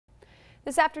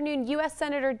This afternoon, U.S.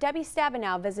 Senator Debbie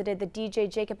Stabenow visited the D.J.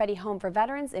 Jacobetti Home for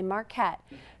Veterans in Marquette.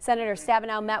 Senator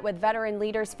Stabenow met with veteran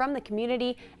leaders from the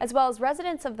community as well as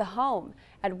residents of the home.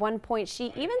 At one point,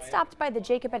 she even stopped by the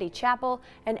Jacobetti Chapel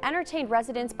and entertained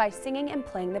residents by singing and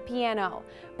playing the piano.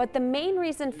 But the main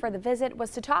reason for the visit was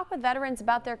to talk with veterans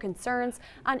about their concerns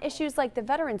on issues like the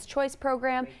Veterans Choice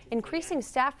Program, increasing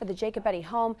staff for the Jacobetti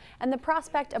Home, and the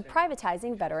prospect of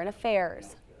privatizing veteran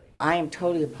affairs. I am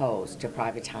totally opposed to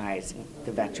privatizing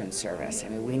the Veterans Service. I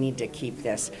mean, we need to keep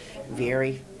this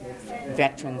very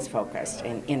veterans focused.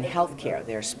 And in healthcare,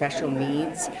 there are special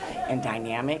needs and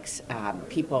dynamics.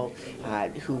 People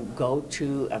who go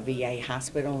to a VA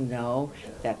hospital know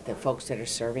that the folks that are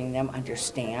serving them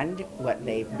understand what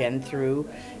they've been through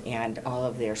and all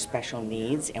of their special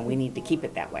needs, and we need to keep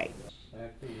it that way.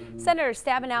 Senator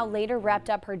Stabenow later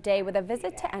wrapped up her day with a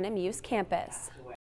visit to NMU's campus.